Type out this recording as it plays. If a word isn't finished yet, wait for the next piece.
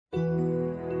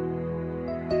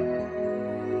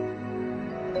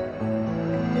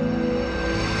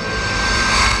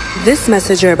This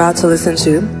message you're about to listen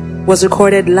to was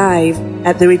recorded live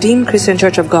at the Redeemed Christian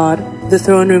Church of God, the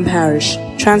Throne Room Parish,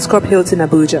 Transcorp Hilton,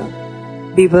 Abuja.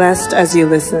 Be blessed as you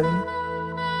listen.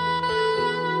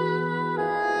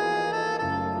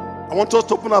 I want us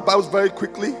to open our Bibles very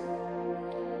quickly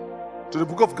to the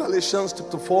book of Galatians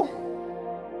chapter 4,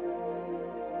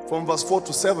 from verse 4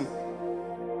 to 7.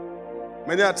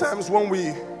 Many a times when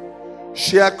we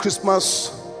share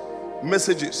Christmas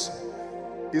messages,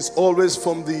 it's always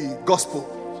from the gospel.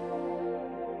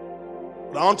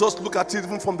 But I want us to look at it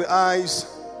even from the eyes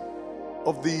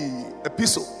of the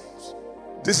epistles.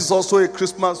 This is also a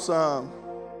Christmas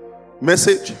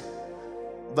message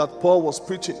that Paul was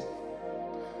preaching.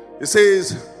 It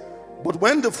says, "But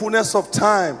when the fullness of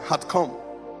time had come,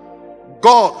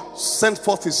 God sent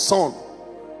forth his Son,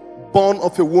 born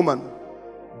of a woman,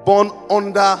 born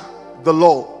under the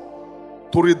law,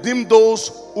 to redeem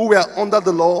those who were under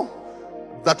the law,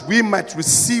 that we might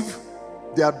receive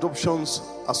the adoptions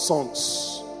as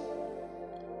sons.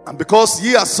 And because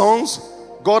ye are sons,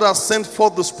 God has sent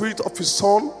forth the Spirit of his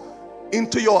Son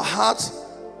into your hearts,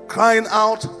 crying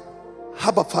out,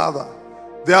 Abba, Father.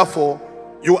 Therefore,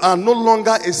 you are no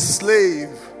longer a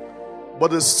slave,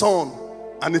 but a son.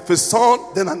 And if a son,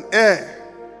 then an heir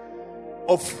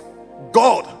of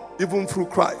God, even through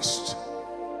Christ."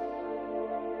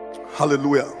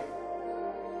 Hallelujah.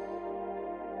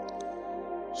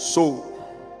 So,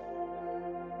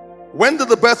 when did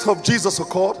the birth of Jesus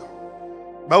occur?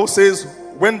 The Bible says,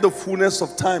 when the fullness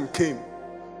of time came.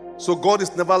 So God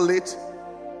is never late.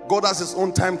 God has his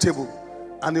own timetable,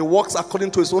 and he works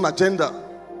according to his own agenda.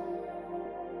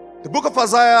 The book of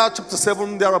Isaiah chapter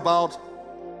 7, thereabout,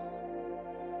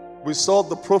 we saw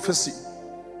the prophecy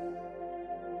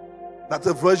that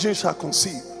the virgin shall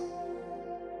conceive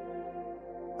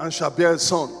and shall bear a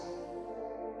son.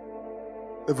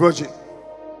 A virgin.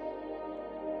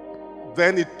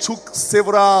 Then it took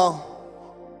several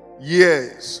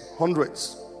years,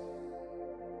 hundreds,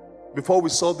 before we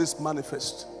saw this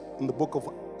manifest in the book of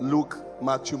Luke,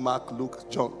 Matthew, Mark, Luke,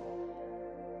 John.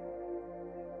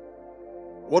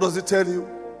 What does it tell you?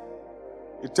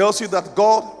 It tells you that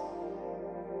God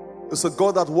is a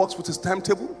God that works with his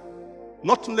timetable.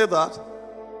 Not only that,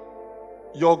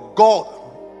 your God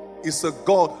is a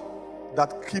God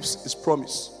that keeps his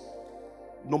promise.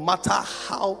 No matter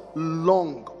how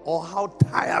long or how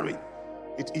tiring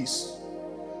it is,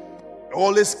 he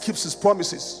always keeps his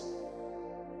promises.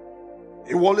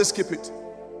 He will always keep it.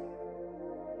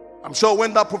 I'm sure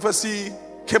when that prophecy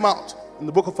came out in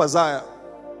the book of Isaiah,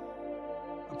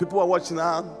 and people are watching,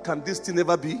 can this thing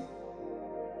ever be?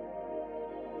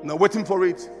 Now waiting for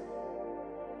it.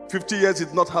 50 years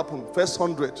did not happen. First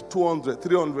 100, 200,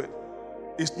 300.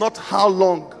 It's not how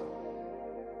long.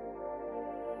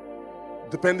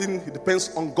 It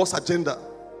depends on God's agenda.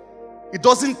 It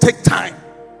doesn't take time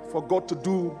for God to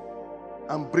do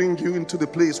and bring you into the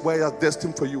place where he has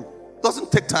destined for you. It doesn't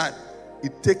take time.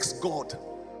 It takes God.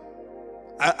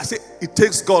 I say it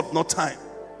takes God, not time.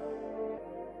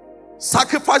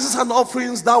 Sacrifices and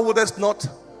offerings thou wouldest not,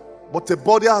 but a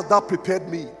body hast thou prepared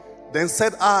me. Then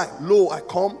said I, Lo, I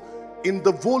come. In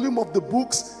the volume of the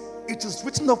books it is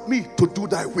written of me to do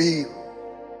thy will.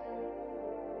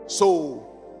 So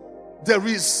there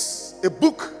is a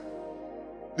book.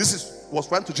 This was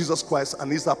written to Jesus Christ,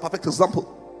 and he's a perfect example.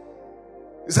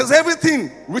 It says everything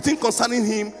written concerning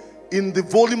him in the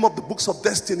volume of the books of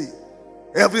destiny.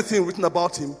 Everything written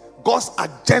about him, God's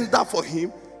agenda for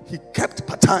him, he kept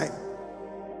per time.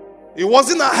 He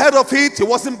wasn't ahead of it, he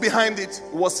wasn't behind it.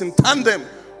 He was in tandem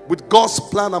with God's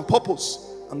plan and purpose.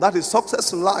 And that is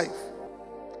success in life.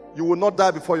 You will not die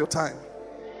before your time.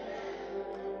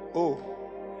 Oh,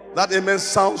 that amen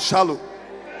sounds shallow.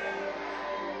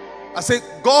 I say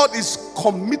God is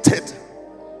committed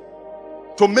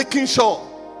to making sure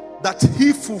that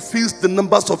he fulfills the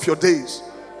numbers of your days.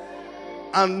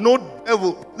 And no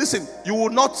devil, listen, you will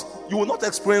not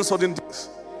experience sudden death.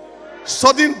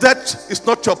 Sudden death is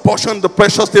not your portion in the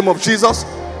precious name of Jesus.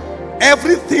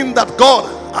 Everything that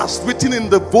God has written in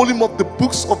the volume of the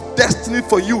books of destiny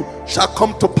for you shall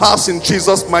come to pass in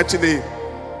Jesus' mighty name.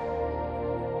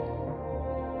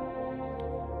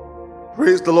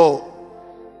 Praise the Lord.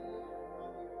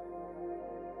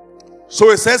 So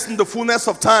it says in the fullness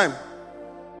of time,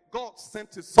 God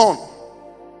sent his Son.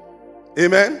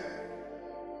 Amen.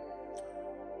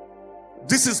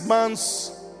 This is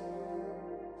man's,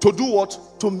 to do what?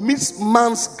 To meet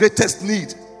man's greatest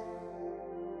need.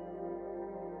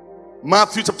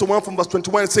 Matthew chapter 1 from verse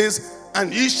 21, it says,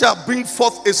 "And ye shall bring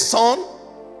forth a son,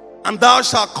 and thou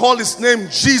shalt call his name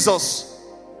Jesus,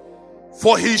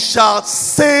 for he shall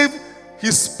save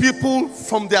his people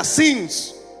from their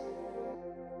sins."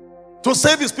 to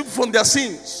save his people from their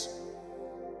sins.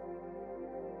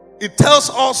 It tells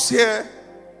us here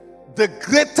the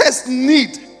greatest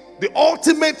need, the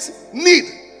ultimate need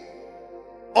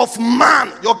of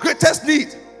man, your greatest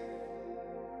need.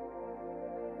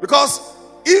 Because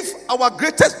if our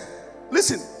greatest,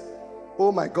 listen,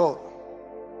 oh my God,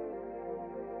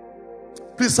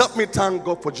 please help me thank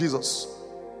God for Jesus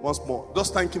once more.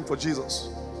 Just thank him for Jesus.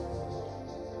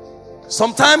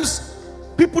 Sometimes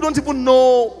people don't even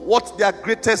know what their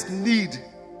greatest need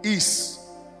is.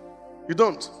 You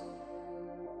don't.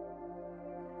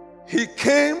 He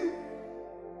came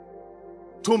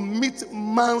to meet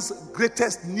man's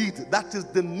greatest need. That is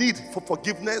the need for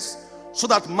forgiveness, so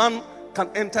that man can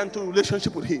enter into a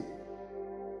relationship with him,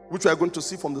 which we are going to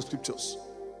see from the scriptures.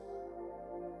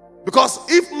 Because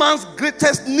if man's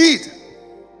greatest need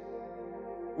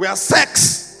were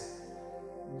sex,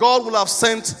 God would have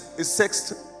sent a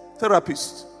sex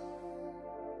therapist.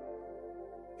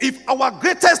 If our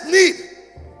greatest need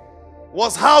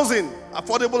was housing,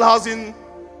 affordable housing,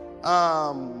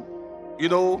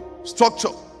 structure,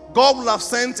 God would have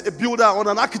sent a builder or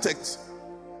an architect.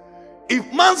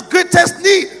 If man's greatest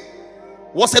need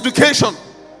was education,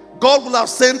 God would have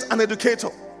sent an educator.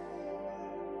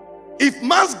 If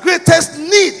man's greatest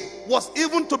need was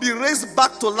even to be raised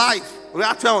back to life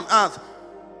right here on earth,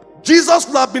 Jesus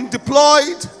would have been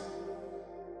deployed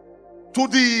to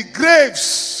the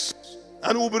graves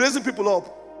and will be raising people up.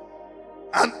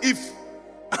 And if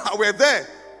I were there,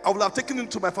 I would have taken him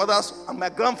to my father's and my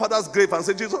grandfather's grave and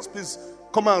said, Jesus, please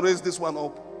come and raise this one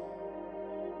up.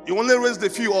 You only raised a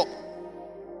few up,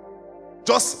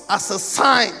 just as a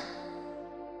sign,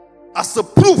 as a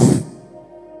proof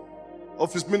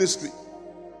of his ministry.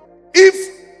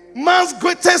 If man's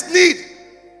greatest need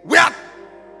were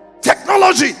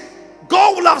technology,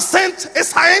 God would have sent a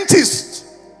scientist.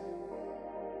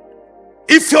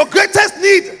 If your greatest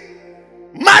need,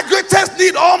 my greatest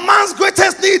need, or man's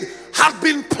greatest need had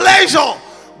been pleasure,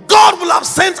 God will have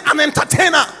sent an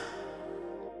entertainer.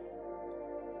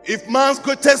 If man's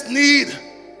greatest need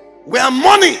were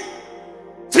money,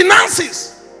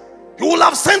 finances, he will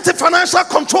have sent a financial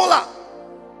controller.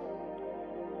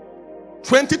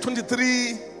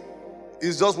 2023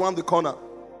 is just around the corner,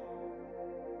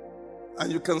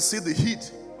 and you can see the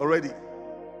heat already.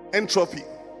 Entropy.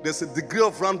 There's a degree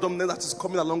of randomness that is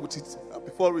coming along with it.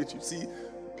 Before it, you see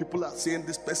people are saying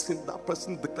this person, that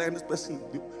person, declaring this person.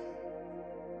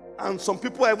 And some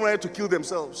people are even ready to kill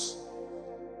themselves.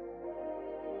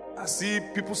 I see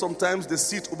people sometimes, they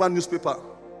sit over newspaper.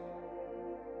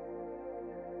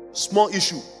 Small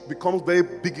issue becomes very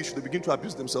big issue. They begin to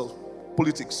abuse themselves.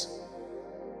 Politics.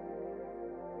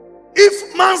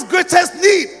 If man's greatest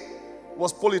need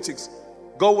was politics,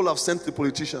 God will have sent the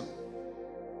politician.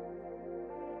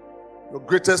 Your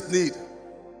greatest need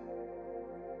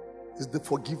is the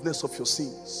forgiveness of your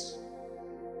sins.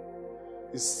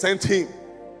 He sent him.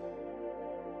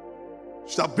 You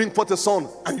shall bring forth a son,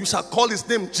 and you shall call his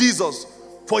name Jesus,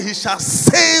 for he shall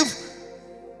save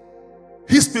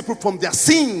his people from their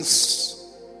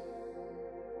sins.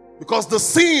 Because the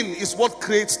sin is what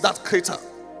creates that crater,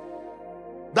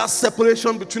 that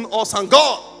separation between us and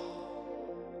God.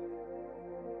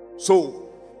 So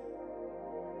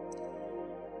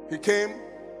he came.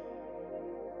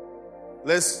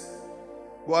 Let's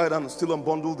go ahead and still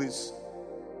unbundle this.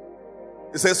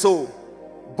 He says, so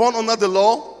born under the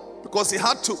law, because he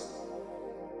had to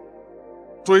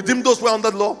redeem those who were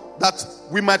under the law, that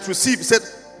we might receive. He said,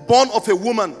 born of a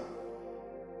woman.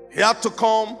 He had to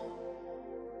come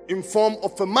in form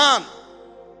of a man.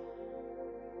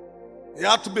 He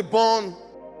had to be born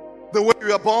the way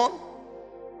we are born.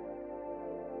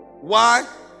 Why?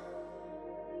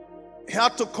 He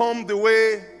had to come the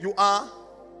way you are,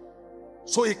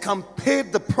 so he can pay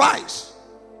the price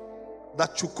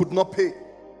that you could not pay.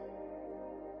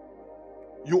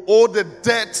 You owe the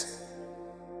debt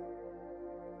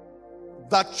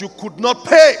that you could not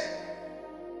pay,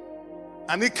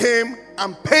 and he came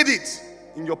and paid it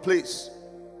in your place.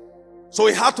 So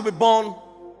he had to be born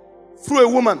through a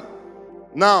woman.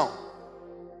 Now,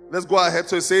 let's go ahead.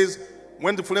 So it says,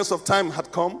 when the fullness of time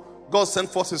had come, God sent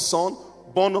forth his son,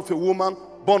 born of a woman,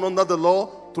 born under the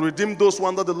law, to redeem those who are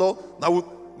under the law.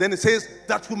 Then it says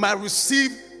that we might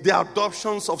receive the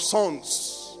adoptions of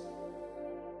sons.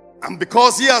 And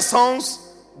because ye are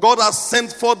sons, God has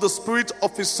sent forth the Spirit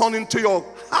of his Son into your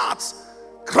hearts,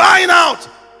 crying out,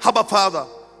 Abba, Father.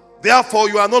 Therefore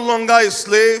you are no longer a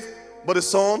slave, but a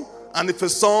son. And if a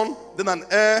son, then an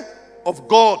heir of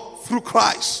God through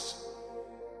Christ.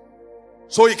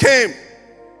 So he came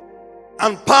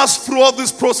and passed through all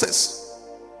this process.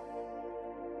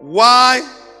 Why?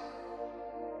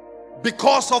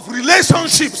 because of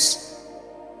relationships.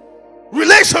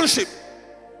 Relationship.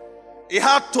 He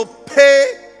had to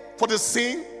pay for the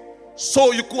sin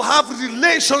so you could have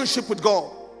relationship with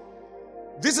God.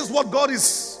 This is what God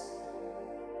is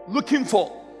looking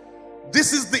for.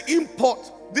 This is the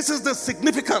import. This is the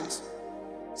significance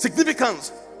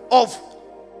of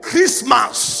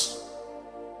Christmas.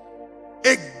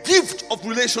 A gift of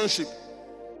relationship.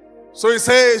 So he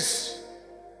says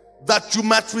that you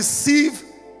might receive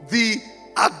the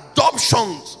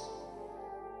adoptions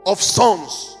of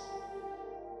sons.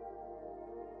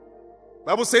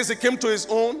 Bible says he came to his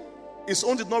own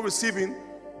did not receive him,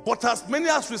 but as many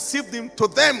as received him, to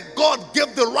them God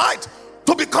gave the right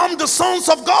to become the sons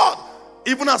of God.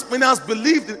 Even as many as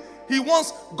believed,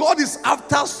 God is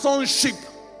after sonship.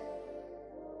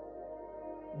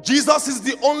 Jesus is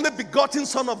the only begotten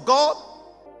Son of God.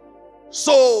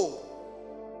 So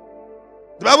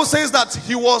the Bible says that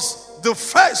he was the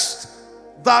first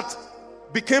that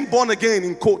became born again,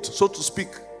 in quote, so to speak.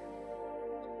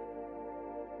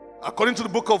 According to the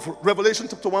book of Revelation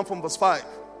chapter 1 from verse 5.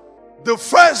 The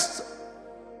first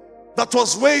that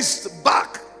was raised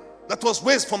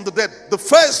from the dead. The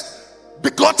first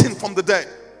begotten from the dead.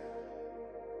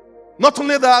 Not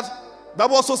only that, the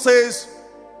Bible also says,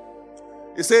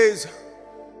 it says,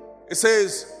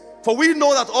 for we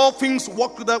know that all things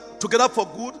work together for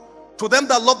good to them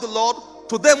that love the Lord,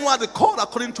 to them who are the called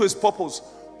according to his purpose.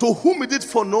 To whom he did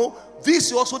foreknow, this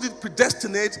he also did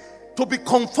predestinate to be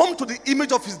conformed to the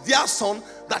image of his dear Son,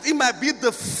 that he might be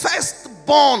the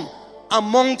firstborn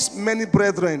amongst many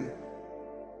brethren.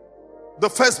 The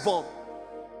firstborn.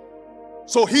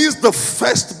 So he is the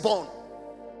firstborn.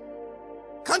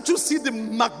 Can't you see the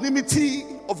magnanimity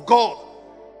of God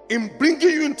in bringing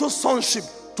you into sonship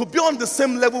to be on the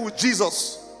same level with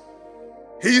Jesus?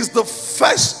 He is the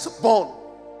firstborn.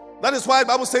 That is why the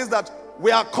Bible says that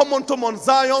we are come unto Mount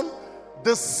Zion,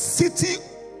 the city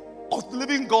of the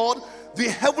living God, the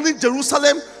heavenly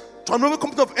Jerusalem, to an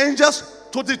company of angels,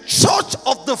 to the church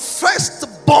of the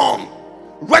firstborn,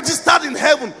 registered in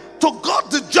heaven, to God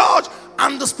the judge,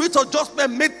 and the spirit of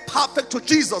judgment made perfect, to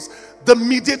Jesus, the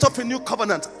mediator of a new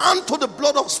covenant, and to the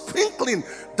blood of sprinkling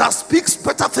that speaks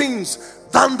better things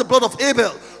than the blood of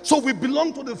Abel. So we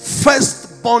belong to the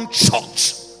firstborn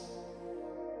church.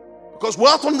 Because we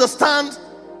have to understand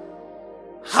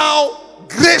how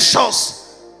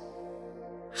gracious,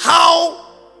 how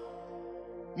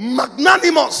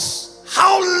magnanimous,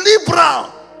 how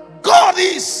liberal God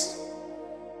is.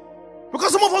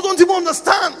 Because some of us don't even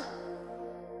understand.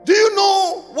 Do you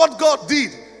know what God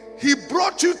did? He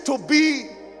brought you to be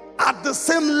at the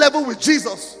same level with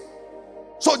Jesus.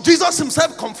 So Jesus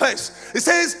himself confessed. He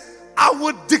says, I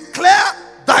will declare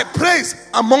thy praise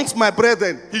amongst my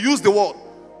brethren. He used the word.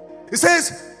 He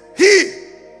says, he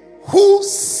who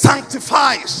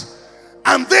sanctifies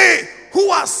and they who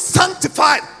are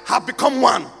sanctified have become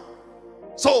one.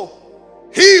 So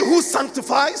he who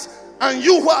sanctifies and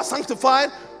you who are sanctified,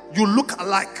 you look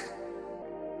alike.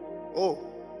 Oh,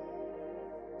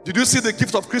 did you see the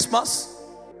gift of Christmas?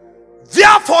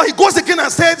 Therefore, he goes again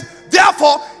and said,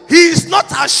 therefore, he is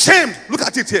not ashamed. Look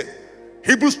at it here.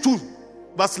 Hebrews 2,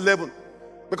 verse 11.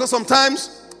 Because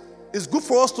sometimes it's good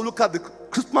for us to look at the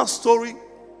Christmas story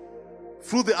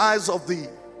through the eyes of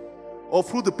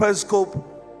through the periscope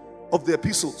of the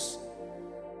epistles.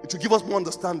 It will give us more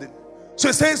understanding. So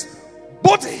it says,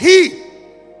 both he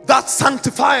that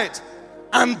sanctified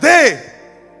and they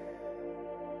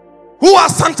who are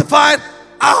sanctified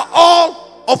are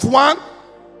all of one.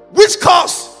 Which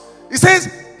cause? He says,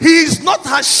 he is not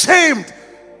ashamed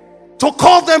to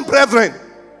call them brethren.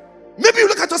 Maybe you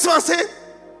look at yourself and say,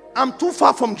 I'm too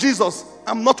far from Jesus,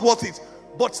 I'm not worth it.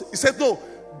 But he said, no,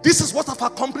 this is what I've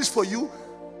accomplished for you,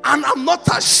 and I'm not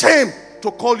ashamed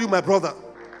to call you my brother.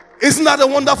 Isn't that a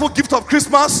wonderful gift of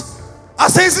Christmas? I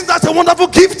say, isn't that a wonderful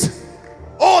gift?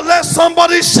 Oh, let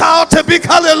somebody shout a big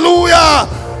hallelujah.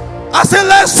 I say,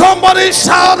 let somebody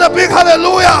shout a big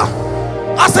hallelujah.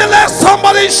 I say, let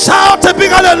somebody shout a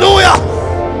big hallelujah.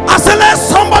 I say, let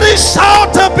somebody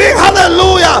shout a big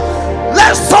hallelujah.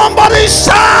 Let somebody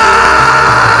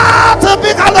shout a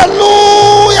big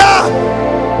hallelujah.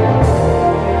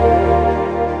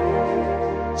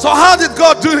 So how did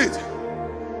God do it?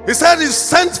 He said he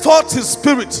sent forth his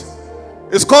spirit.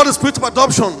 It's called the spirit of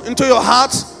adoption into your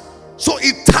heart. So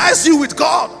it ties you with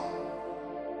God.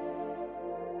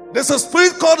 There's a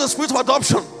spirit called the spirit of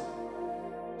adoption.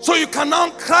 So you can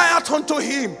now cry out unto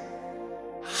him,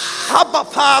 Abba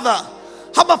Father.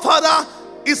 Abba Father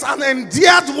is an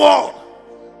endeared word.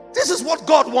 This is what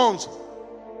God wants.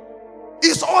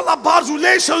 It's all about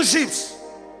relationships.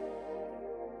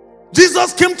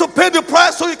 Jesus came to pay the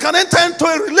price so you can enter into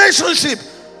a relationship.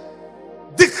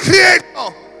 The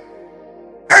Creator.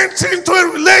 Enter into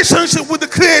a relationship with the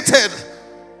created.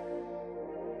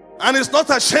 And he's not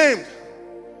ashamed.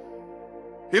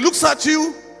 He looks at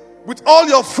you with all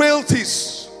your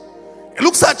frailties. He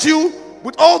looks at you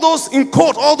with all those in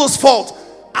court, all those faults.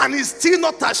 And he's still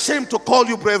not ashamed to call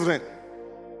you brethren.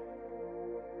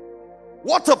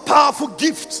 What a powerful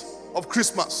gift of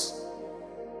Christmas.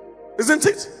 Isn't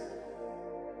it?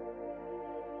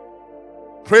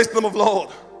 Praise the name of the Lord.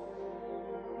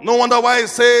 No wonder why it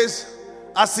says,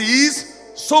 as he is,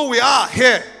 so we are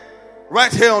here,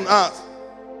 right here on earth.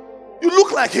 You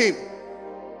look like him.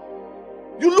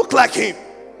 You look like him.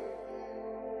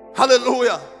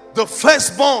 Hallelujah. The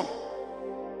firstborn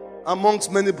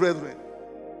amongst many brethren.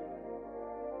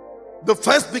 The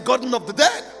first begotten of the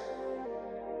dead.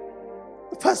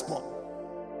 The firstborn.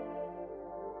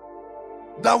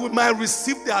 That we might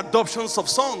receive the adoptions of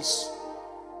sons.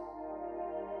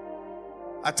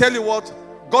 I tell you what,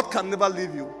 God can never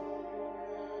leave you.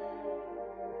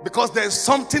 Because there is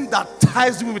something that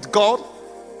ties you with God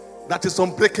that is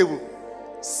unbreakable.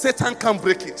 Satan can't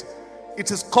break it.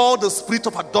 It is called the spirit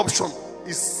of adoption.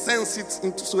 He sends it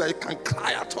into so that you can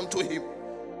cry out unto him.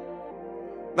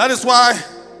 That is why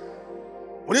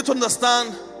we need to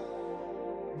understand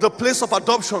the place of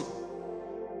adoption.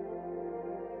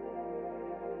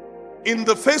 In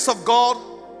the face of God,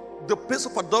 the place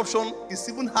of adoption is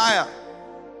even higher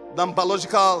than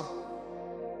biological,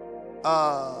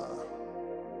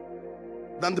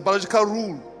 than the biological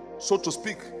rule, so to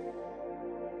speak.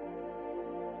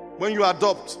 When you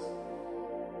adopt,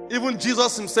 even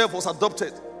Jesus himself was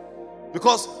adopted.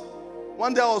 Because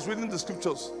one day I was reading the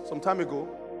scriptures some time ago.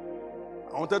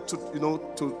 I wanted to,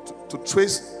 to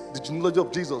trace the genealogy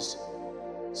of Jesus.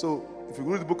 So if you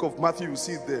read the book of Matthew, you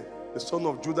see there, the son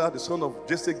of Judah, the son of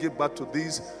Jesse gave birth to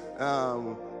this,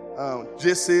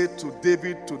 Jesse to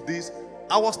David to this.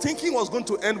 I was thinking it was going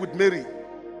to end with Mary,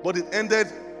 but it ended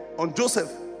on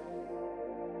Joseph.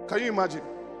 Can you imagine?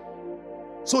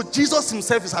 So Jesus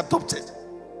himself is adopted.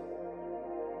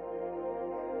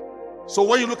 So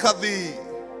when you look at the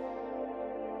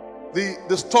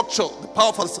structure, the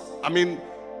powerful,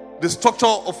 the structure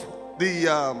of the,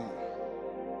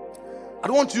 I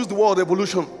don't want to use the word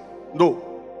evolution, no.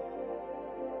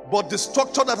 But the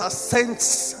structure that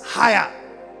ascends higher,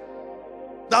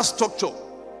 that structure,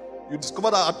 you discover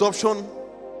that adoption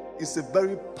is a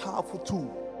very powerful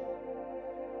tool.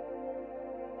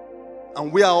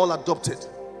 And we are all adopted.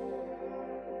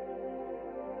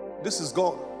 This is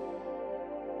God.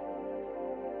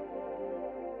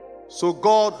 So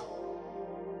God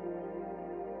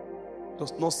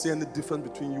does not see any difference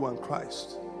between you and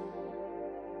Christ.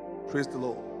 Praise the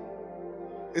Lord.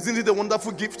 Isn't it a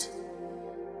wonderful gift?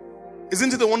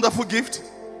 Isn't it a wonderful gift?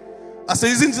 I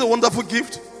say, isn't it a wonderful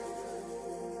gift?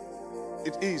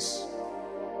 It is.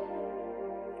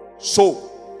 So,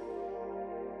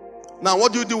 now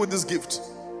what do you do with this gift?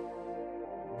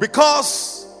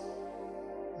 Because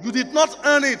you did not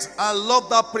earn it. I love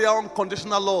that prayer,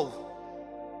 unconditional love.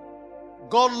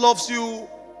 God loves you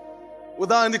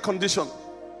without any condition.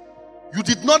 You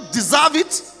did not deserve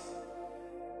it.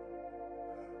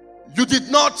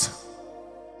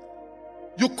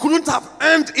 You couldn't have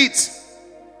earned it.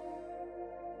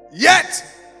 Yet,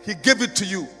 he gave it to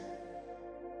you.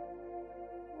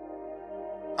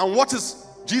 And what is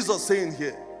Jesus saying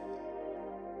here?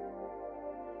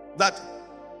 That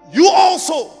you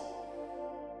also,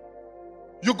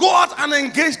 you go out and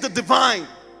engage the divine.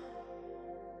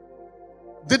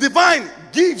 The divine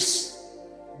gives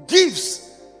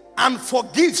and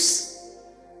forgives.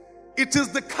 It is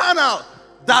the carnal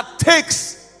that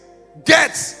takes,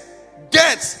 gets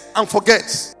and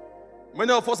forgets.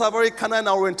 Many of us are very carnal in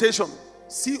our orientation.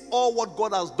 See all what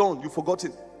God has done, you've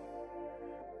forgotten.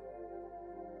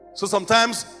 So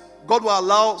sometimes God will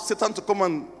allow Satan to come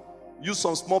and use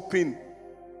some small pin,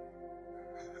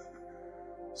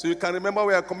 so you can remember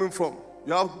where you're coming from.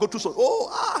 You have to go through some,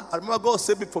 I remember God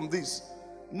saved me from this.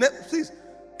 Please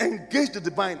engage the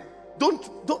divine.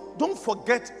 Don't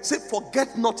forget. Say,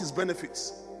 forget not his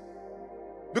benefits.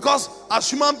 Because as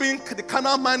human being, the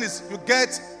carnal mind is you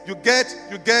get,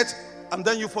 and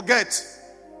then you forget.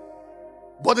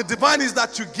 But the divine is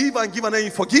that you give, and then he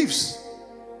forgives.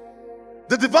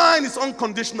 The divine is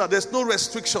unconditional. There's no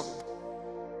restriction.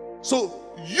 So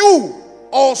you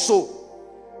also,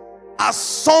 as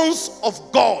sons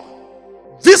of God,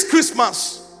 this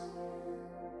Christmas,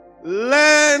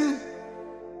 learn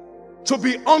to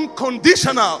be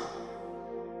unconditional.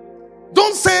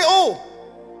 Don't say,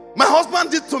 my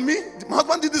husband did to me. My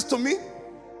husband did this to me.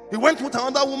 He went with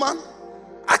another woman.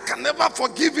 I can never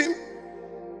forgive him.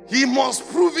 He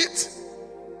must prove it.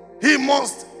 He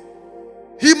must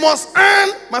earn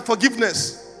my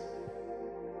forgiveness.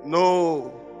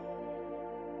 No,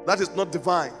 that is not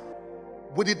divine.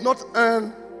 We did not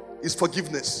earn his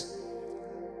forgiveness.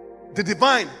 The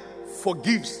divine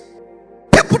forgives.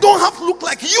 People don't have to look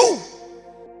like you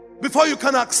before you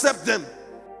can accept them.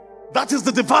 That is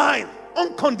the divine,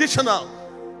 unconditional.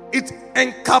 It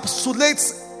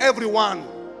encapsulates everyone.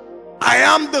 I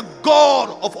am the God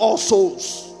of all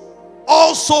souls.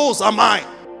 All souls are mine.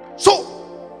 So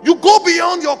you go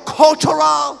beyond your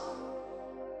cultural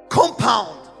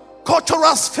compound,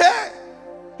 cultural sphere.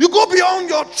 You go beyond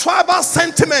your tribal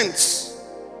sentiments.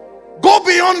 Go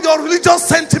beyond your religious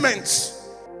sentiments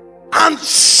and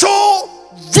show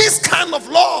this kind of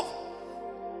love.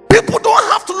 People don't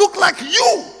have to look like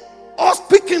you or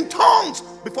speak in tongues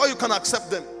before you can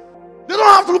accept them. They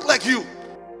don't have to look like you.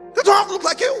 They don't have to look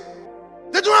like you.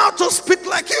 They don't have to speak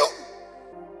like you.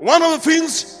 One of the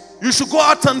things you should go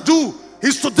out and do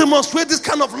is to demonstrate this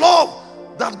kind of love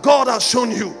that God has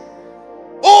shown you.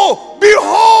 Oh,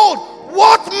 behold,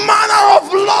 what manner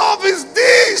of love is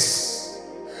this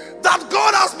that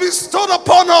God has bestowed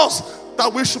upon us,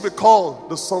 that we should be called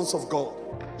the sons of God.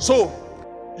 So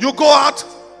you go out,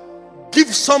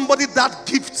 give somebody that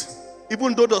gift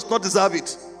even though does not deserve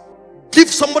it. Give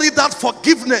somebody that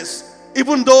forgiveness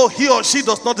even though he or she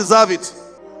does not deserve it.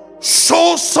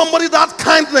 Show somebody that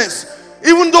kindness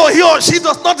even though he or she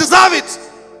does not deserve it.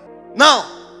 Now,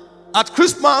 at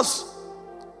Christmas,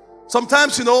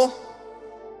 sometimes, we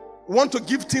want to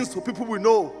give things to people we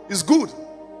know. It's good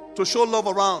to show love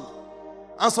around.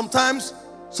 And sometimes,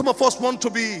 some of us want to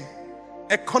be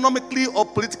economically or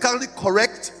politically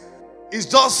correct. It's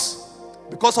just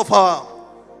because of our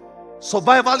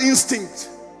survival instinct.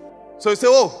 So you say,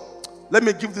 oh, let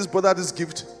me give this brother this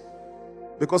gift,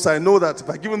 because I know that if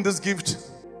I give him this gift,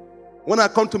 when I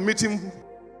come to meet him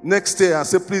next day and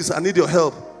say, please, I need your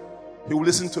help, he will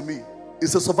listen to me.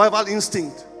 It's a survival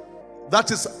instinct. That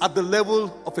is at the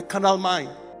level of a carnal mind.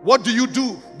 What do you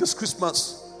do this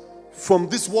Christmas from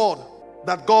this world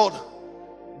that God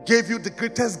gave you the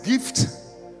greatest gift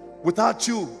without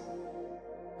you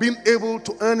being able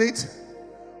to earn it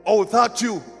or without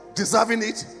you deserving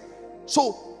it?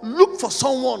 So look for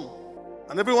someone,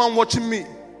 and everyone watching me,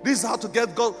 this is how to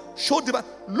get God.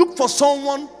 Look for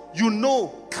someone you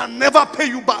know can never pay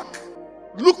you back.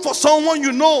 Look for someone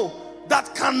you know that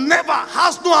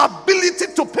has no ability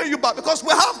to pay you back. Because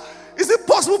is it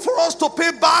possible for us to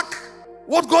pay back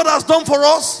what God has done for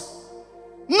us?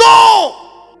 No!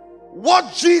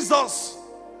 What Jesus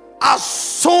has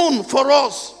sown for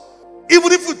us,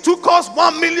 even if it took us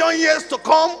 1 million years to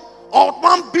come or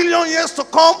 1 billion years to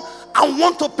come and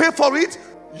want to pay for it,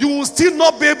 you will still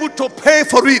not be able to pay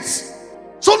for it.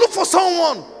 So look for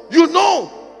someone you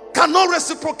know cannot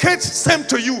reciprocate same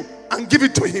to you and give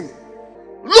it to him.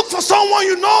 Look for someone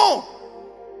you know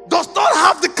does not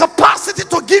have the capacity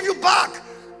to give you back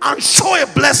and show a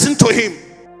blessing to him.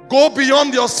 Go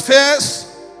beyond your spheres.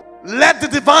 Let the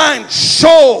divine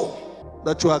show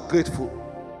that you are grateful.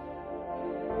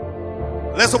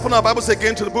 Let's open our Bibles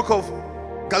again to the book of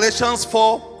Galatians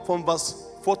 4 from verse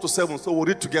 4 to 7. So we'll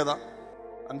read together.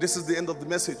 And this is the end of the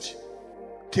message.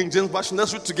 King James Version.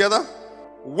 Let's read together.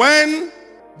 When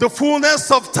the fullness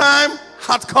of time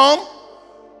had come,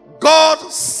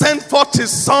 God sent forth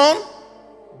his son,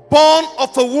 born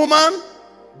of a woman,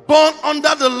 born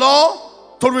under the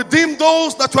law, to redeem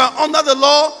those that were under the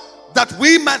law, that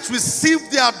we might receive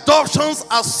the adoptions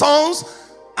as sons.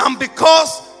 And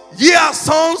because ye are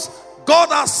sons, God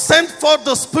has sent forth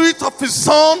the Spirit of his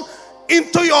Son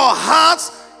into your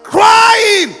hearts,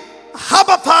 crying,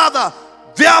 Abba, Father.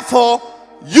 Therefore,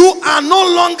 you are no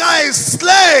longer a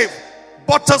slave,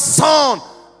 but a son.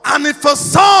 And if a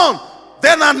son,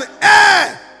 then an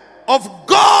heir of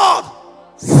God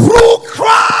through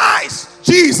Christ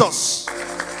Jesus.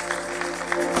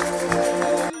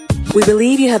 We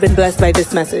believe you have been blessed by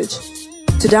this message.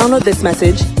 To download this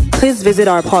message, please visit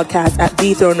our podcast at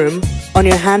The Throne Room on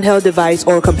your handheld device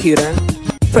or computer.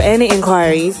 For any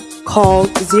inquiries, call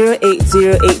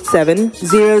 08087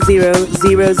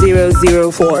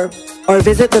 000004 or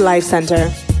visit the Life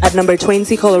Center at number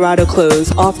 20 Colorado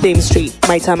Close off Dame Street,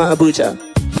 Maitama, Abuja.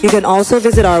 You can also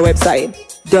visit our website,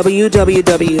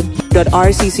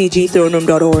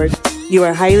 www.rccgthroneroom.org. You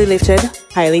are highly lifted,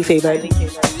 highly favored.